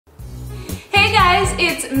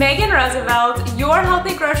it's Megan Roosevelt, your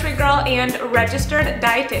healthy grocery girl and registered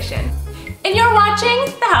dietitian. And you're watching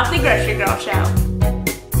The Healthy Grocery Girl Show.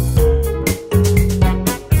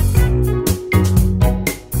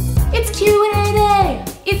 It's Q&A day,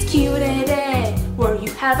 it's Q&A day, where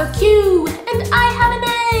you have a Q and I have an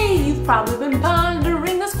A. You've probably been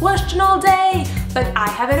pondering this question all day, but I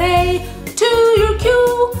have an A to your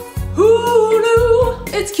Q. Who knew?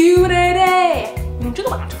 It's Q&A day.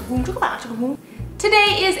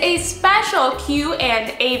 Today is a special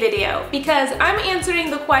Q&A video because I'm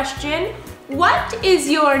answering the question, what is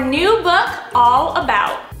your new book all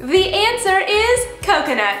about? The answer is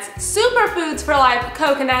coconuts. Superfoods for Life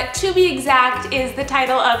Coconut, to be exact, is the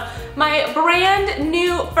title of my brand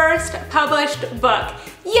new first published book.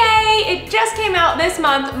 Yay! It just came out this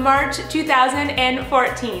month, March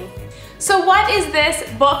 2014. So what is this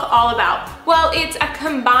book all about? Well, it's a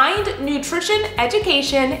combined nutrition,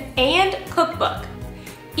 education, and cookbook.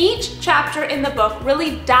 Each chapter in the book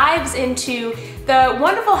really dives into the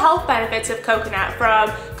wonderful health benefits of coconut, from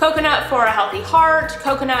coconut for a healthy heart,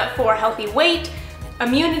 coconut for healthy weight,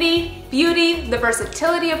 immunity, beauty, the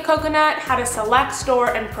versatility of coconut, how to select,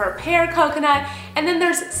 store, and prepare coconut, and then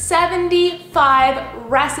there's 75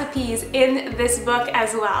 recipes in this book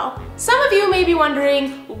as well. Some of you may be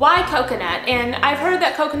wondering, why coconut? And I've heard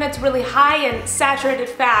that coconut's really high in saturated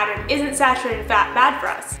fat, and isn't saturated fat bad for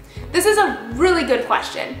us? This is a really good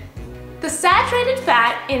question. The saturated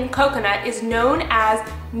fat in coconut is known as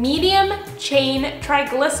medium chain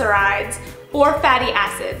triglycerides or fatty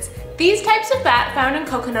acids. These types of fat found in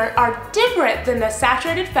coconut are different than the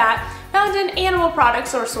saturated fat found in animal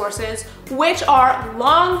products or sources, which are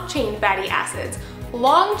long-chain fatty acids.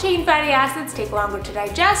 Long-chain fatty acids take longer to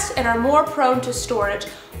digest and are more prone to storage,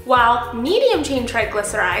 while medium-chain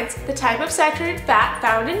triglycerides, the type of saturated fat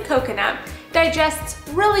found in coconut, digests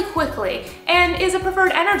really quickly and is a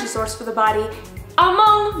preferred energy source for the body,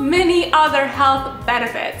 among many other health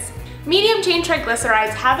benefits. Medium-chain triglycerides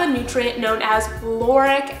have a nutrient known as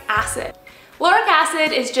lauric acid. Lauric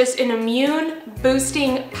acid is just an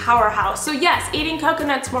immune-boosting powerhouse. So yes, eating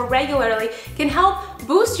coconuts more regularly can help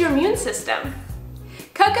boost your immune system.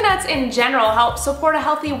 Coconuts in general help support a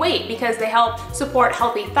healthy weight because they help support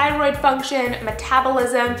healthy thyroid function,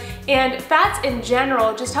 metabolism, and fats in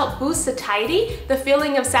general just help boost satiety, the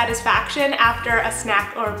feeling of satisfaction after a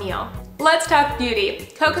snack or meal. Let's talk beauty.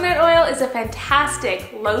 Coconut oil is a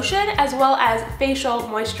fantastic lotion as well as facial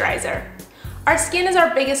moisturizer. Our skin is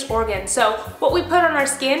our biggest organ, so what we put on our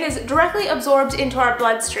skin is directly absorbed into our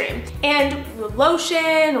bloodstream. And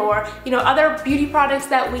lotion or other beauty products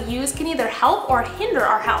that we use can either help or hinder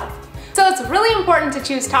our health. So it's really important to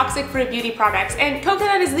choose toxic-free beauty products, and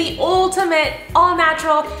coconut is the ultimate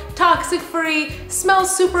all-natural, toxic-free,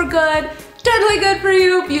 smells super good, totally good for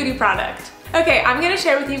you beauty product. Okay, I'm gonna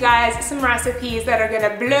share with you guys some recipes that are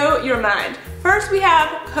gonna blow your mind. First, we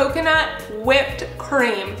have coconut whipped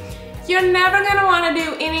cream. You're never gonna wanna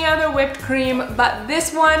do any other whipped cream but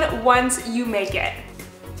this one once you make it.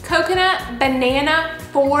 Coconut banana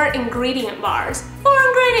 4-ingredient bars. 4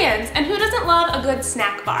 ingredients, and who doesn't love a good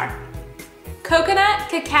snack bar? Coconut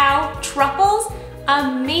cacao truffles,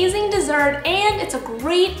 amazing dessert, and it's a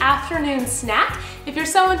great afternoon snack if you're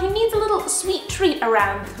someone who needs a little sweet treat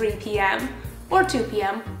around 3 p.m. or 2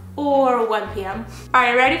 p.m. or 1 p.m.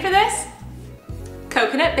 Are you ready for this?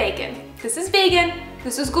 Coconut bacon. This is vegan.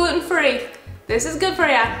 This is gluten-free, this is good for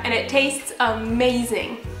you, and it tastes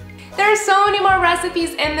amazing. There are so many more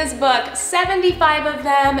recipes in this book, 75 of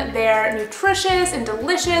them. They're nutritious and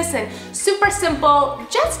delicious and super simple,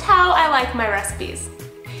 just how I like my recipes.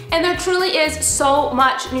 And there truly is so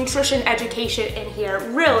much nutrition education in here,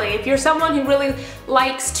 really. If you're someone who really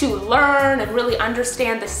likes to learn and really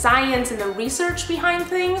understand the science and the research behind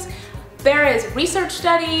things, there is research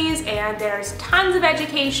studies and there's tons of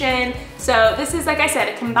education. So this is, like I said,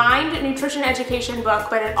 a combined nutrition education book,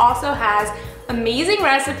 but it also has amazing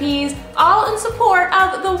recipes, all in support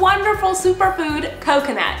of the wonderful superfood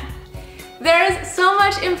coconut. There's so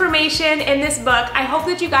much information in this book. I hope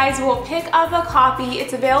that you guys will pick up a copy.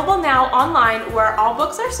 It's available now online where all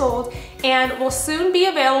books are sold and will soon be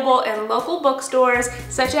available in local bookstores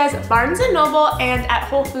such as Barnes & Noble and at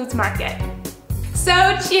Whole Foods Market.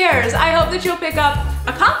 So cheers! I hope that you'll pick up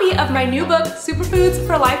a copy of my new book, Superfoods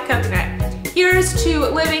for Life Coconut. Here's to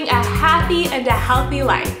living a happy and a healthy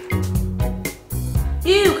life.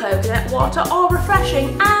 Ew, coconut water, all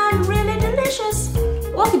refreshing and really delicious.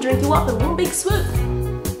 Well, I can drink you up in one big swoop.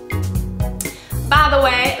 By the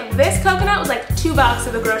way, this coconut was like $2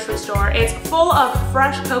 at the grocery store. It's full of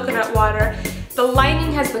fresh coconut water. The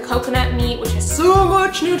lining has the coconut meat, which has so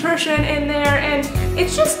much nutrition in there, and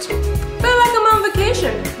it's just feel like I'm on vacation.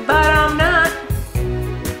 motivation, but I'm not.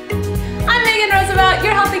 I'm Megan Roosevelt,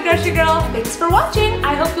 your healthy grocery girl. Thanks for watching.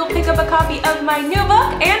 I hope you'll pick up a copy of my new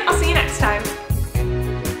book, and I'll see you next time.